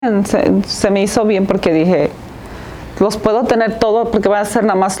Se me hizo bien porque dije, los puedo tener todos porque van a ser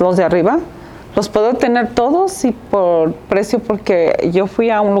nada más los de arriba. Los puedo tener todos y por precio, porque yo fui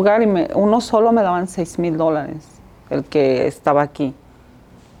a un lugar y uno solo me daban $6,000, el que estaba aquí.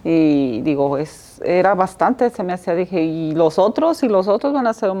 Y digo, era bastante, se me hacía, dije, y los otros van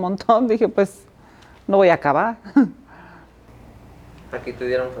a ser un montón. Dije, pues no voy a acabar. Aquí te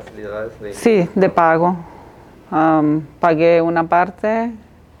dieron facilidades de... Sí, de pago. Pagué una parte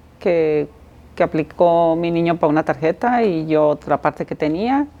que aplicó mi niño para una tarjeta y yo otra parte que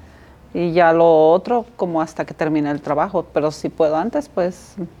tenía. Y ya lo otro como hasta que termine el trabajo. Pero si puedo antes,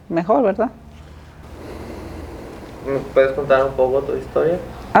 pues mejor, ¿verdad? ¿Me puedes contar un poco tu historia?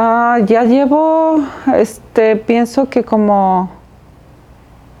 Ya llevo, pienso que como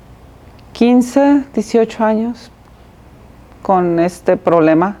 15, 18 años con este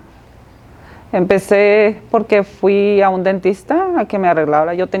problema. Empecé porque fui a un dentista a que me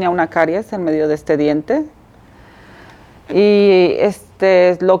arreglara. Yo tenía una caries en medio de este diente. Y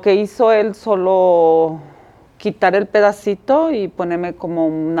lo que hizo él solo quitar el pedacito y ponerme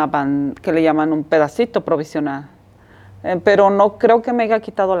como que le llaman un pedacito provisional. Pero no creo que me haya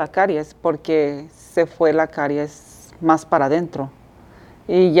quitado la caries porque se fue la caries más para adentro.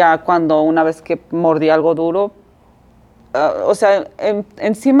 Y ya una vez que mordí algo duro, o sea,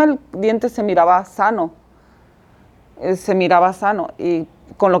 encima el diente se miraba sano. Y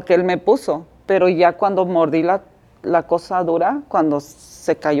con lo que él me puso. Pero ya cuando mordí la cosa dura, cuando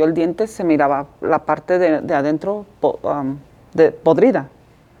se cayó el diente, se miraba la parte de adentro podrida,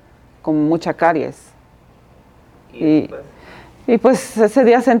 con mucha caries. Y pues ese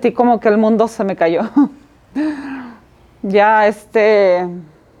día sentí como que el mundo se me cayó. Ya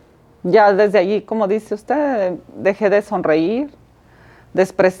ya desde allí, como dice usted, dejé de sonreír, de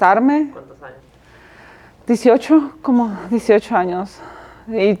expresarme. ¿Cuántos años? 18, como 18 años.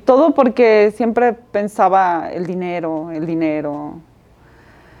 Y todo porque siempre pensaba el dinero.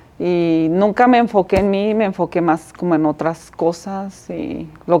 Y nunca me enfoqué en mí, me enfoqué más como en otras cosas. Y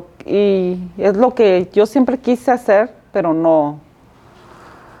es lo que yo siempre quise hacer, pero no.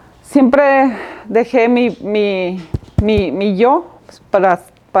 Siempre dejé mi yo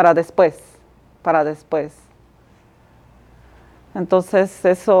para después. Entonces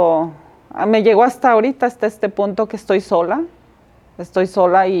eso me llegó hasta ahorita, hasta este punto que estoy sola.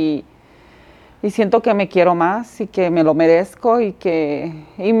 Y siento que me quiero más y que me lo merezco y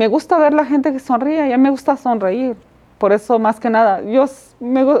me gusta ver la gente que sonríe. Y a mí me gusta sonreír. Por eso, más que nada,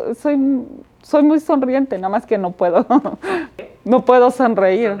 soy muy sonriente, nada más que no puedo. No puedo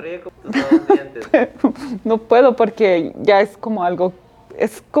sonreír. Sonríe como tus nuevos dientes. No puedo porque ya es como algo,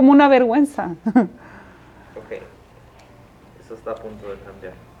 es como una vergüenza. Ok, eso está a punto de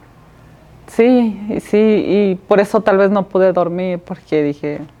cambiar. Sí, y por eso tal vez no pude dormir, porque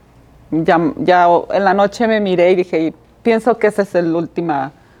dije, ya en la noche me miré y dije, y pienso que esa es la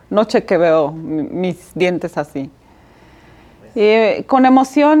última noche que veo mis dientes así. Y con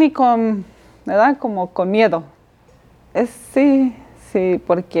emoción y ¿verdad? Como con miedo. Sí,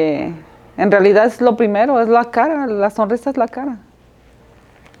 porque en realidad es lo primero, es la cara, la sonrisa es la cara.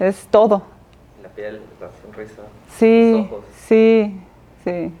 Es todo. La piel, la sonrisa, Sí, los ojos. sí.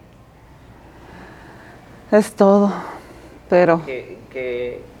 Es todo, pero...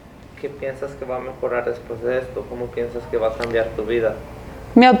 ¿Qué piensas que va a mejorar después de esto? ¿Cómo piensas que va a cambiar tu vida?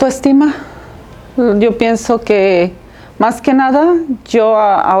 Mi autoestima. Yo pienso que, más que nada, yo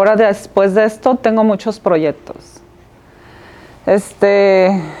ahora después de esto tengo muchos proyectos. Es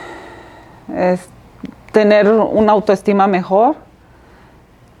tener una autoestima mejor,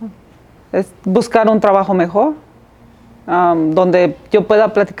 es buscar un trabajo mejor, donde yo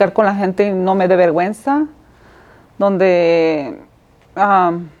pueda platicar con la gente y no me dé vergüenza, donde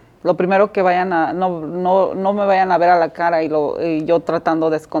lo primero que no me vayan a ver a la cara y yo tratando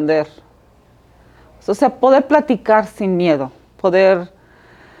de esconder. O sea, poder platicar sin miedo,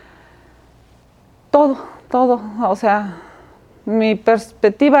 todo, o sea, mi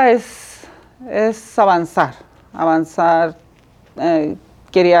perspectiva es avanzar.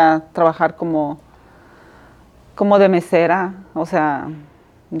 Quería trabajar como de mesera, o sea,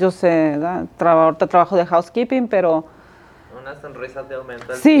 yo sé, ahorita trabajo de housekeeping, pero... Una sonrisa te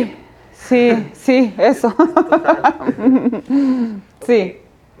aumenta el Sí, tiempo. sí, eso. Sí.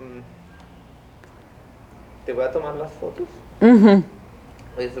 Te voy a tomar las fotos. Uh-huh.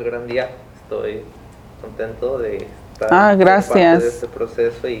 Hoy es el gran día. Estoy contento de estar gracias. parte de este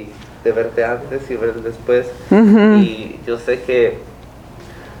proceso y de verte antes y ver después. Uh-huh. Y yo sé que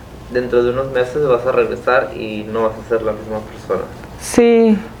dentro de unos meses vas a regresar y no vas a ser la misma persona.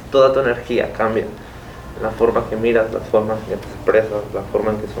 Sí. Toda tu energía cambia. La forma que miras, las formas que te expresas, la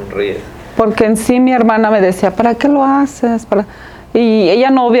forma en que sonríes. Porque en sí mi hermana me decía, ¿para qué lo haces? Y ella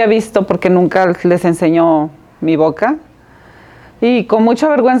no había visto porque nunca les enseñó mi boca. Y con mucha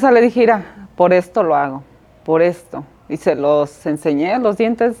vergüenza le dije, mira, por esto lo hago, por esto. Y se los enseñé, los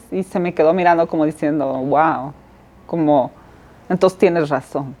dientes, y se me quedó mirando como diciendo, wow, como, entonces tienes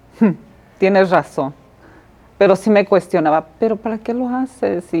razón, tienes razón. Pero sí me cuestionaba, ¿pero para qué lo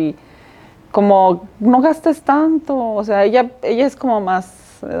haces? Y como, no gastes tanto, o sea, ella es como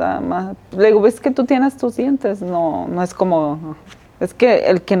más, ¿verdad? Más, le digo, ves que tú tienes tus dientes, no es como, es que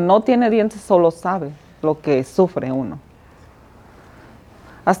el que no tiene dientes solo sabe lo que sufre uno.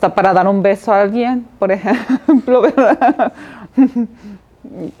 Hasta para dar un beso a alguien, por ejemplo, ¿verdad?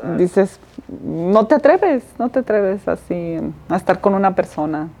 Dices, no te atreves así a estar con una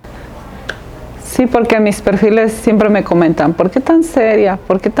persona. Sí, porque en mis perfiles siempre me comentan, ¿por qué tan seria?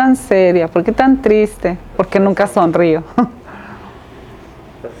 ¿Por qué tan seria? ¿Por qué tan triste? Porque nunca sonrío.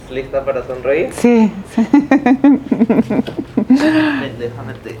 ¿Estás lista para sonreír? Sí, sí.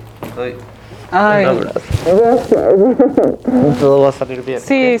 Déjame te doy Ay. un abrazo. Todo va a salir bien.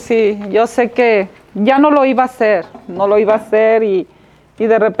 Sí, ¿Ok? sí, yo sé que ya no lo iba a hacer, y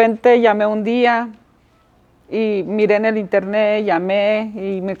de repente llamé un día y miré en el internet, llamé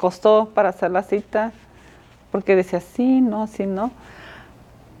y me costó para hacer la cita porque decía sí, no, sí, no.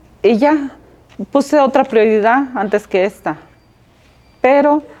 Y ya puse otra prioridad antes que esta,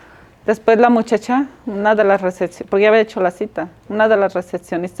 pero después la muchacha, una de las recepcionistas, porque ya había hecho la cita, una de las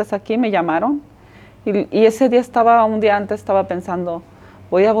recepcionistas aquí me llamaron y ese día un día antes estaba pensando,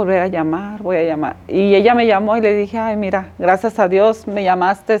 voy a volver a llamar, voy a llamar. Y ella me llamó y le dije, ay, mira, gracias a Dios me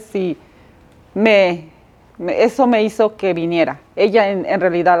llamaste y eso me hizo que viniera. Ella, en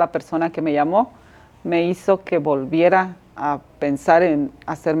realidad, la persona que me llamó, me hizo que volviera a pensar en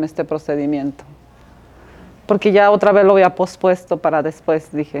hacerme este procedimiento. Porque ya otra vez lo había pospuesto para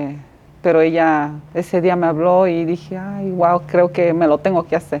después, dije, pero ella ese día me habló y dije, ay, wow, creo que me lo tengo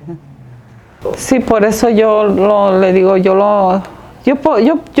que hacer. Sí, por eso le digo, yo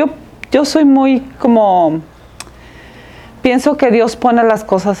soy muy como, pienso que Dios pone las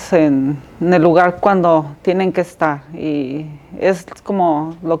cosas en el lugar cuando tienen que estar. Y es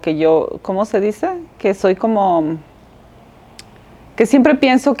como lo que ¿cómo se dice? Que soy como, que siempre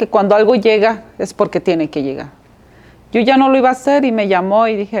pienso que cuando algo llega es porque tiene que llegar. Yo ya no lo iba a hacer y me llamó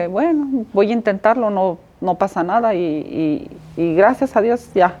y dije, bueno, voy a intentarlo, no pasa nada y gracias a Dios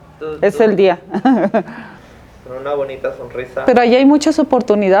ya, es el día. Con una bonita sonrisa. Pero allí hay muchas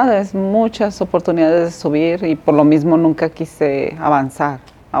oportunidades de subir y por lo mismo nunca quise avanzar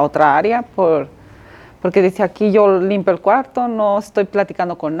a otra área porque dice aquí yo limpio el cuarto, no estoy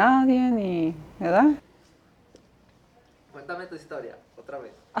platicando con nadie, ¿verdad? Cuéntame tu historia, otra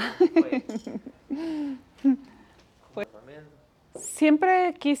vez.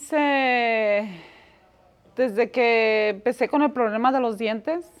 Siempre quise, desde que empecé con el problema de los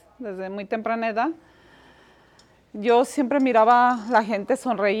dientes, desde muy temprana edad, yo siempre miraba a la gente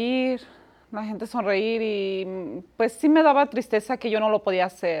sonreír y pues sí me daba tristeza que yo no lo podía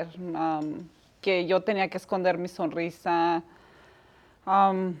hacer, que yo tenía que esconder mi sonrisa,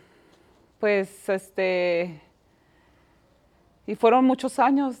 pues y fueron muchos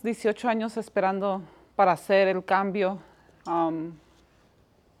años, 18 años esperando para hacer el cambio,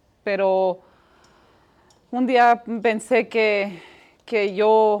 pero un día pensé que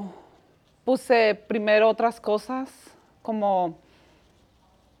yo puse primero otras cosas, como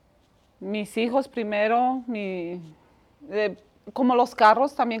mis hijos primero, como los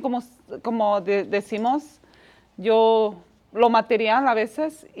carros también, como decimos, lo material a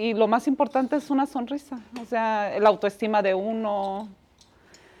veces, y lo más importante es una sonrisa, o sea, la autoestima de uno.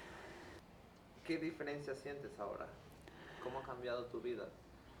 ¿Qué diferencia sientes ahora? ¿Cómo ha cambiado tu vida?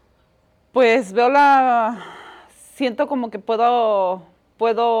 Pues siento como que puedo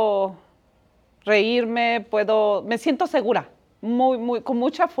reírme, me siento segura, con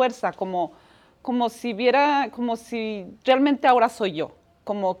mucha fuerza, como si realmente ahora soy yo,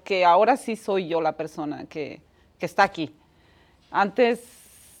 como que ahora sí soy yo la persona que está aquí. Antes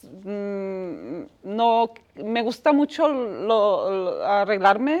no, me gusta mucho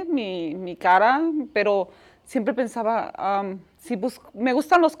arreglarme mi cara, pero siempre pensaba, me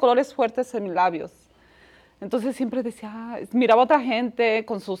gustan los colores fuertes en mis labios. Entonces siempre decía, miraba a otra gente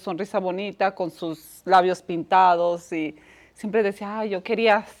con su sonrisa bonita, con sus labios pintados y siempre decía, yo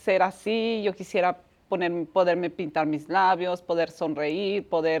quería ser así, yo quisiera poderme pintar mis labios, poder sonreír,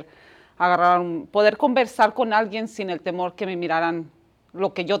 poder poder conversar con alguien sin el temor que me miraran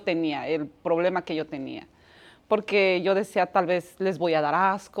lo que yo tenía, el problema que yo tenía. porque yo decía, tal vez les voy a dar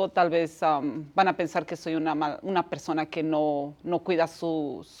asco, tal vez van a pensar que soy una persona que no cuida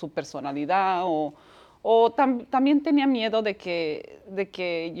su personalidad, o también tenía miedo de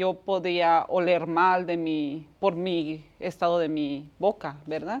que yo podía oler mal por mi estado de mi boca,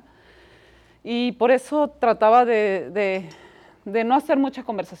 ¿verdad? Y por eso trataba de no hacer mucha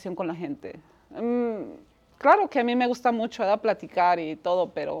conversación con la gente. Claro que a mí me gusta mucho, ¿verdad?, platicar y todo,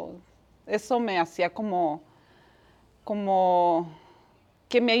 pero eso me hacía como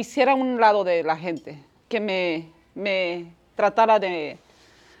que me hiciera a un lado de la gente, que me tratara de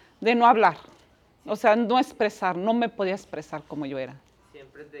no hablar, o sea, no expresar, no me podía expresar como yo era.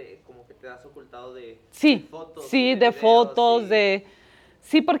 Siempre como que te has ocultado de Sí, fotos, sí, de de videos, fotos, sí.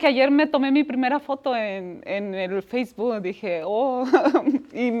 Sí, porque ayer me tomé mi primera foto en el Facebook, dije, oh,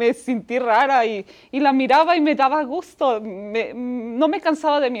 y me sentí rara y la miraba y me daba gusto, no me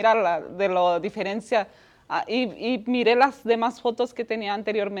cansaba de mirarla, de la diferencia, y miré las demás fotos que tenía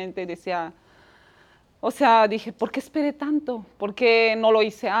anteriormente y decía, o sea, dije, ¿por qué esperé tanto? ¿Por qué no lo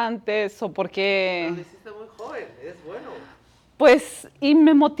hice antes? ¿O por qué? Pero lo hiciste muy joven, es bueno. Pues, y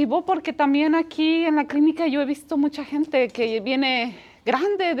me motivó porque también aquí en la clínica yo he visto mucha gente que viene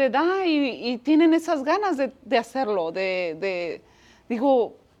grande de edad y tienen esas ganas de hacerlo,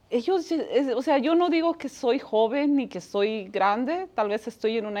 digo, ellos, o sea, yo no digo que soy joven ni que soy grande, tal vez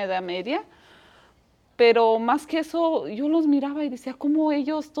estoy en una edad media, pero más que eso, yo los miraba y decía, ¿cómo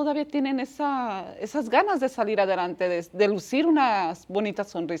ellos todavía tienen esas ganas de salir adelante, de lucir una bonita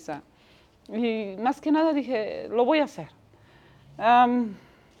sonrisa? Y más que nada dije, lo voy a hacer.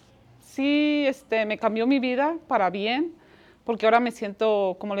 Sí, me cambió mi vida para bien, porque ahora me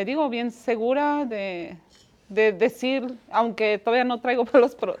siento, como le digo, bien segura de decir, aunque todavía no traigo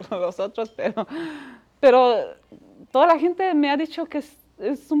pelos por los otros, pero toda la gente me ha dicho que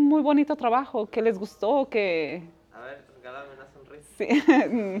es un muy bonito trabajo, que les gustó, que A ver, regálame una sonrisa.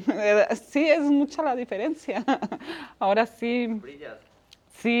 sí, sí, es mucha la diferencia. Ahora sí, Brillas.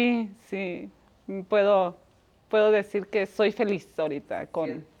 sí, puedo decir que soy feliz ahorita con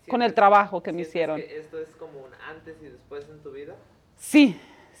el ¿Sientes, trabajo que me sientes hicieron. que esto es como un antes y después en tu vida? Sí,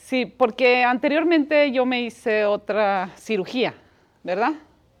 sí, porque anteriormente yo me hice otra cirugía, ¿verdad?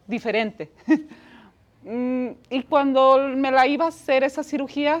 Diferente. Y cuando me la iba a hacer esa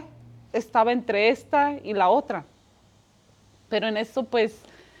cirugía, estaba entre esta y la otra. Pero en eso pues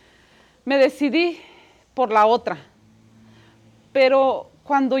me decidí por la otra. Pero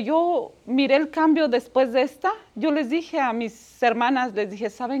cuando yo miré el cambio después de esta, yo les dije a mis hermanas, les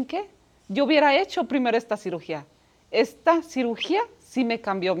dije, ¿saben qué? Yo hubiera hecho primero esta cirugía. Esta cirugía sí me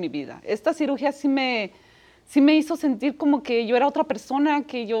cambió mi vida. Esta cirugía sí me hizo sentir como que yo era otra persona,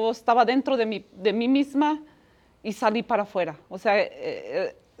 que yo estaba dentro de mí misma y salí para afuera. O sea,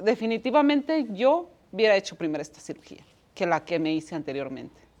 definitivamente yo hubiera hecho primero esta cirugía que la que me hice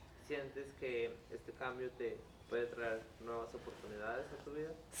anteriormente. ¿Sientes que este cambio te puede traer nuevas oportunidades a tu vida?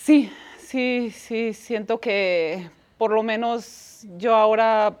 Sí, siento que por lo menos yo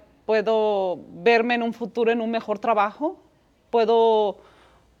ahora puedo verme en un futuro en un mejor trabajo, puedo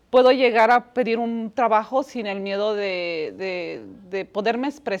llegar a pedir un trabajo sin el miedo de poderme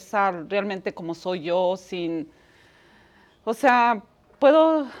expresar realmente como soy yo, o sea,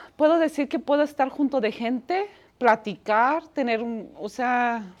 puedo decir que puedo estar junto de gente, platicar, tener o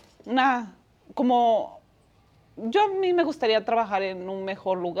sea, como yo a mí me gustaría trabajar en un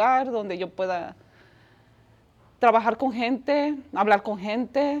mejor lugar donde yo pueda trabajar con gente, hablar con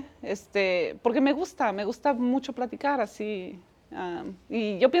gente, porque me gusta mucho platicar así.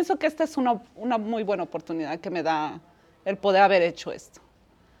 Y yo pienso que esta es una muy buena oportunidad que me da el poder haber hecho esto.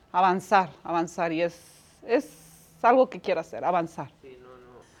 Avanzar, y es algo que quiero hacer, avanzar. Sí, no.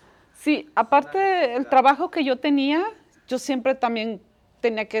 Sí, Es una aparte del necesidad. trabajo que yo tenía, yo siempre también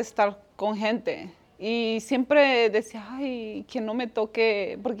tenía que estar con gente. Y siempre decía, ay, que no me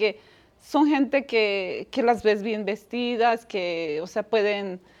toque, porque son gente que las ves bien vestidas, que, o sea,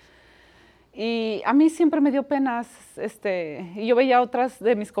 pueden. Y a mí siempre me dio penas, y yo veía otras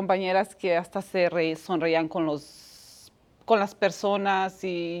de mis compañeras que hasta sonreían con las personas,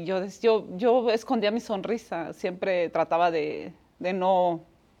 y yo escondía mi sonrisa, siempre trataba de no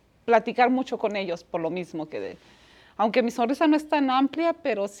platicar mucho con ellos por lo mismo aunque mi sonrisa no es tan amplia,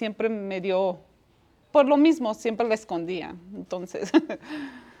 pero siempre me dio, por lo mismo, siempre la escondía. Entonces,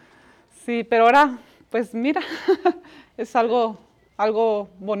 sí, pero ahora, pues mira, es algo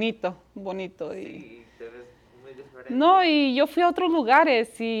bonito. Sí, te ves muy No, diferente. y yo fui a otros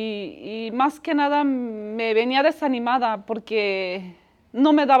lugares y más que nada me venía desanimada porque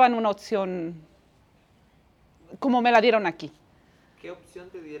no me daban una opción como me la dieron aquí. ¿Qué opción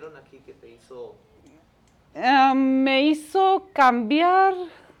te dieron aquí que te hizo Me hizo cambiar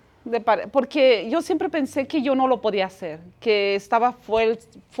porque yo siempre pensé que yo no lo podía hacer, que estaba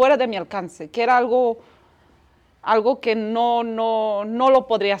fuera de mi alcance, que era algo que no lo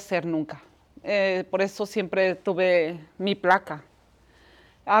podría hacer nunca. Por eso siempre tuve mi placa.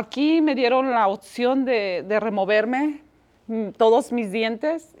 Aquí me dieron la opción de removerme todos mis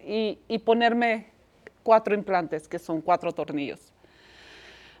dientes y ponerme 4 implantes, que son 4 tornillos.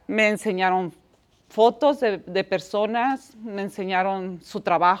 Me enseñaron fotos de personas, me enseñaron su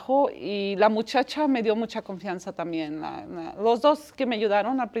trabajo y la muchacha me dio mucha confianza también. Los dos que me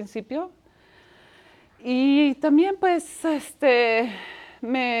ayudaron al principio. Y también pues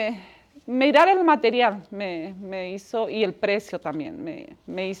mirar el material me hizo, y el precio también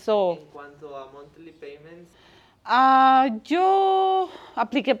me hizo. En cuanto a monthly payments, Yo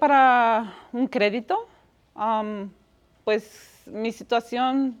apliqué para un crédito. Pues mi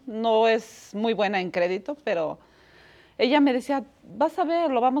situación no es muy buena en crédito, pero ella me decía, vas a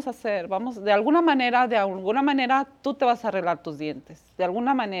ver, lo vamos a hacer, de alguna manera tú te vas a arreglar tus dientes, de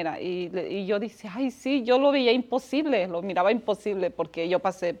alguna manera. Y yo dije, ay, sí, yo lo veía imposible, lo miraba imposible, porque yo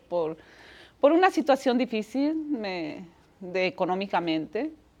pasé por una situación difícil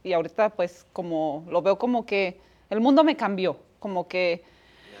económicamente, y ahorita pues como lo veo como que el mundo me cambió,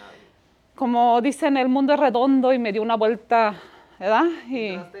 como dicen, el mundo es redondo y me dio una vuelta, ¿verdad?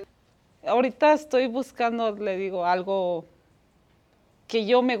 Y ahorita estoy buscando, le digo, algo que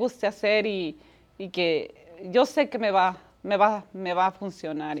yo me guste hacer y que yo sé que me va a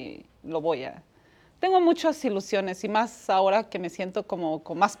funcionar y lo voy a. Tengo muchas ilusiones y más ahora que me siento como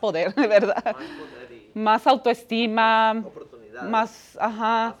con más poder, ¿verdad? más poder y Más autoestima, más oportunidades, más,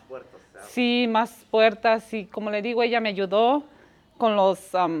 ajá, más puertas. sí, más puertas. Y como le digo, ella me ayudó con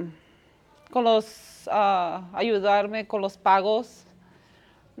ayudarme con los pagos.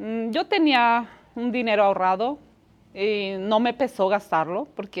 Yo tenía un dinero ahorrado y no me pesó gastarlo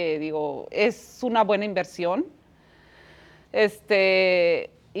porque digo, es una buena inversión.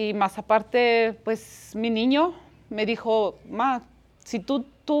 Y más aparte, pues mi niño me dijo, ma, si tú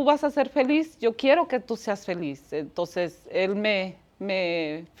vas a ser feliz, yo quiero que tú seas feliz. Entonces él me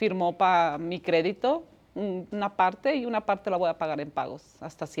firmó para mi crédito una parte, y una parte la voy a pagar en pagos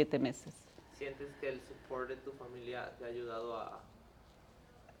hasta 7 meses. ¿Sientes que el support de tu familia te ha ayudado a...?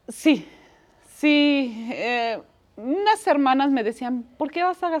 Sí, sí. Unas hermanas me decían, ¿por qué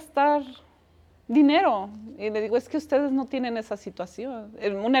vas a gastar dinero? Y le digo, es que ustedes no tienen esa situación.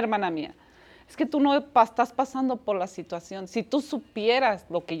 Una hermana mía, es que tú no estás pasando por la situación. Si tú supieras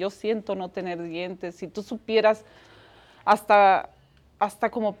lo que yo siento no tener dientes, si tú supieras hasta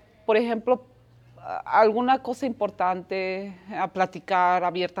como, por ejemplo, alguna cosa importante, a platicar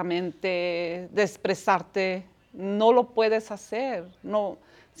abiertamente, de expresarte, no lo puedes hacer. No,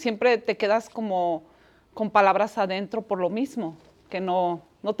 siempre te quedas como con palabras adentro por lo mismo, que no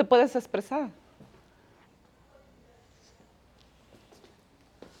te puedes expresar.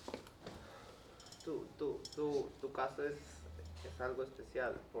 Tu caso es algo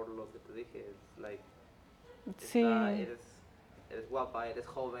especial, por lo que te dije. Es like, Sí. Eres guapa, eres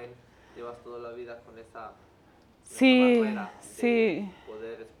joven, llevas toda la vida con esa barrera sí. de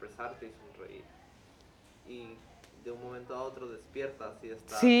poder expresarte y sonreír. Y de un momento a otro despiertas y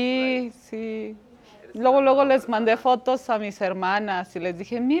estás... Sí, like, sí. eres Luego una nueva les mandé persona. fotos a mis hermanas y les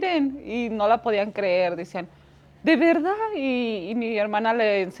dije, miren, y no la podían creer, decían, ¿de verdad? Y mi hermana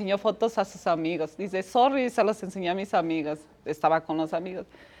le enseñó fotos a sus amigos. Dice, sorry, se los enseñé a mis amigos. Estaba con los amigos.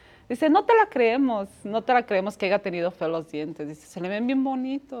 Dice, no te la creemos que haya tenido feo los dientes. Dice, se le ven bien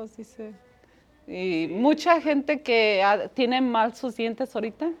bonitos, dice. Y Sí, mucha gente que tiene mal sus dientes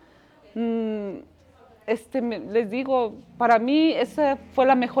ahorita, les digo, para mí esa fue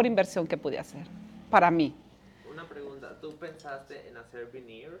la mejor inversión que pude hacer, para mí. una pregunta, ¿tú pensaste en hacer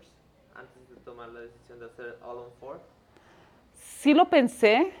veneers antes de tomar la decisión de hacer all-on-4? Sí lo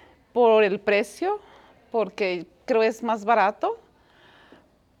pensé por el precio, porque creo es más barato,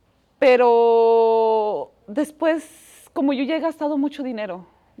 pero después, como yo ya he gastado mucho dinero,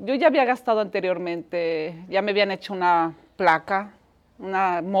 yo ya había gastado anteriormente, ya me habían hecho una placa,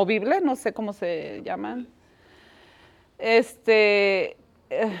 una movible, no sé cómo se llaman.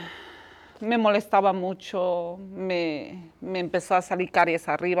 Me molestaba mucho, me empezó a salir caries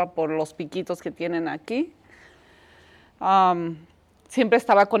arriba por los piquitos que tienen aquí. Siempre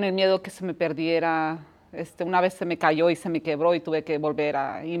estaba con el miedo que se me perdiera. Una vez se me cayó y se me quebró y tuve que volver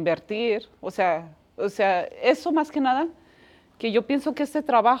a invertir. O sea, eso más que nada, que yo pienso que este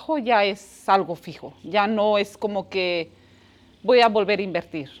trabajo ya es algo fijo. Ya no es como que voy a volver a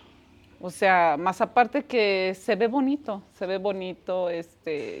invertir. O sea, más aparte que se ve bonito,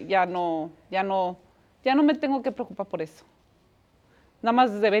 ya no ya no me tengo que preocupar por eso. Nada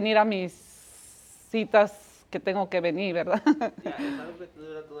más de venir a mis citas que tengo que venir, ¿verdad? Ya, es algo que te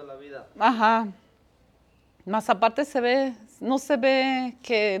dura toda la vida. Ajá. Más aparte no se ve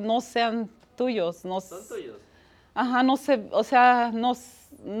que no sean tuyos. No, ¿Son tuyos? ajá, no sé, o sea,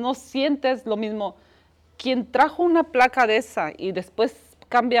 no sientes lo mismo. Quien trajo una placa de esa y después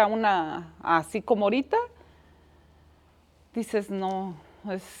cambia una así como ahorita, dices, no,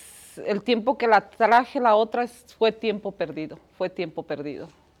 el tiempo que la traje la otra fue tiempo perdido, fue tiempo perdido.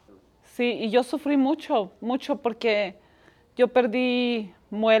 Sí, y yo sufrí mucho, mucho porque yo perdí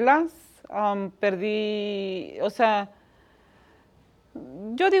muelas, o sea,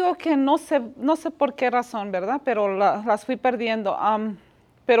 yo digo que no sé por qué razón, ¿verdad? Pero las fui perdiendo.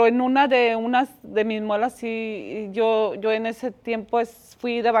 Pero en unas de mis muelas, sí, yo en ese tiempo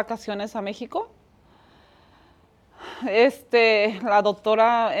fui de vacaciones a México. La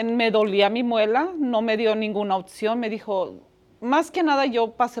doctora me dolía mi muela, no me dio ninguna opción, me dijo, más que nada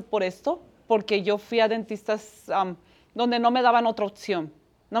yo pasé por esto, porque yo fui a dentistas donde no me daban otra opción.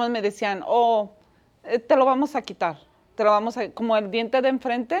 Nada más me decían, te lo vamos a quitar, como el diente de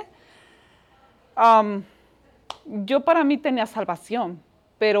enfrente. Yo para mí tenía salvación,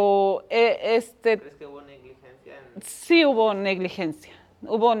 pero ¿Crees que hubo negligencia? Sí hubo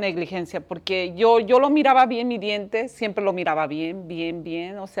negligencia, porque yo lo miraba bien mi diente, siempre lo miraba bien, bien,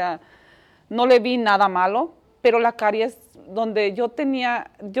 bien, o sea, no le vi nada malo, pero la caries donde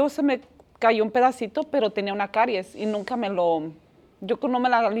yo se me cayó un pedacito, pero tenía una caries y yo no me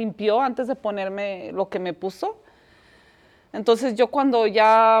la limpió antes de ponerme lo que me puso. Entonces yo cuando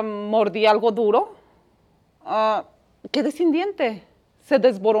ya mordí algo duro, quedé sin diente, se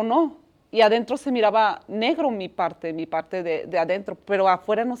desboronó y adentro se miraba negro mi parte de adentro, pero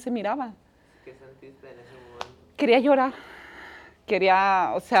afuera no se miraba. ¿Qué sentiste en ese momento? Quería llorar,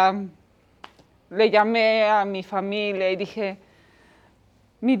 o sea, le llamé a mi familia y dije,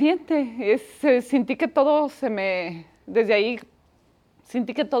 mi diente, sentí que desde ahí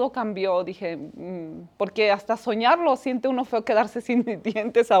sentí que todo cambió, dije, porque hasta soñarlo siente uno feo quedarse sin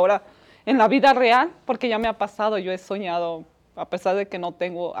dientes ahora en la vida real, porque ya me ha pasado, yo he soñado, a pesar de que no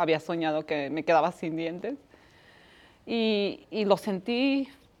había soñado que me quedaba sin dientes, y lo sentí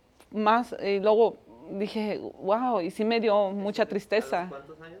más, y luego dije, wow, y sí me dio mucha tristeza. ¿A los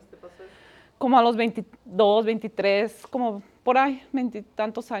cuántos años te pasó? Como a los 22, 23, como por ahí, 20 y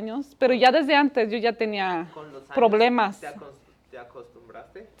tantos años, pero ya desde antes yo ya tenía problemas. ¿Te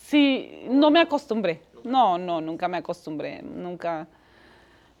acostumbraste? Sí, no me acostumbré. No, nunca me acostumbré, nunca.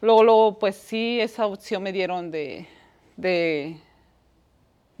 Luego, pues sí, esa opción me dieron de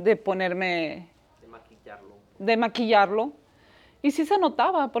ponerme, de maquillarlo. Y sí se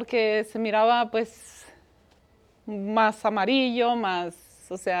notaba, porque se miraba pues más amarillo,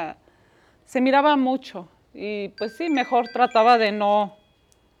 o sea, se miraba mucho. Y pues sí, mejor trataba de no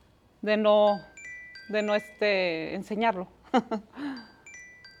enseñarlo.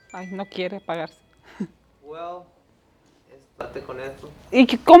 Ay, no quiere apagarse. Well, estate con esto. ¿Y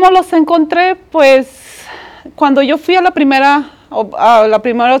cómo los encontré? Pues cuando yo fui a la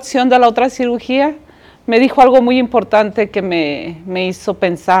primera opción de la otra cirugía, me dijo algo muy importante que me hizo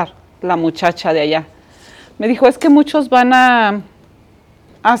pensar la muchacha de allá. Me dijo, es que muchos van a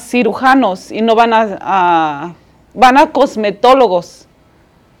cirujanos y no van van a cosmetólogos,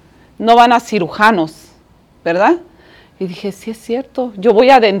 no van a cirujanos, ¿verdad? Y dije, sí es cierto, yo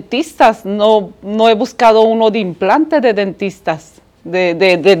voy a dentistas, no he buscado uno de implante de dentistas,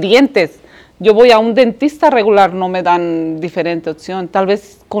 de dientes. Yo voy a un dentista regular, no me dan diferente opción. Tal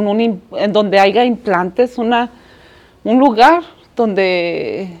vez en donde haya implantes, un lugar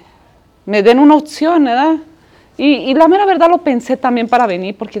donde me den una opción, ¿verdad? Y la mera verdad lo pensé también para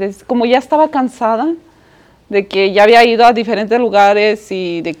venir, porque como ya estaba cansada de que ya había ido a diferentes lugares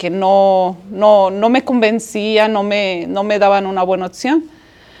y de que no me convencía, no me daban una buena opción.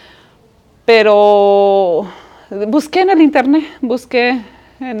 Pero busqué en el internet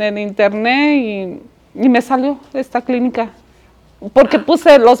y me salió esta clínica, porque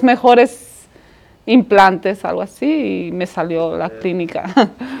puse los mejores implantes, algo así, y me salió la clínica.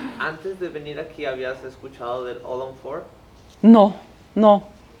 ¿Antes de venir aquí habías escuchado del All on 4? No,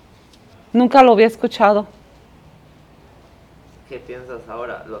 nunca lo había escuchado. ¿Qué piensas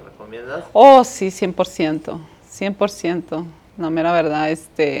ahora? ¿Lo recomiendas? Oh, sí, 100%, 100%. La mera verdad,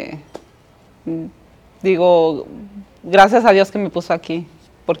 digo, gracias a Dios que me puso aquí,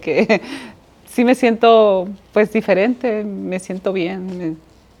 porque sí me siento, pues, diferente, me siento bien,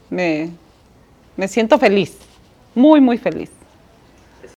 me siento feliz, muy, muy feliz.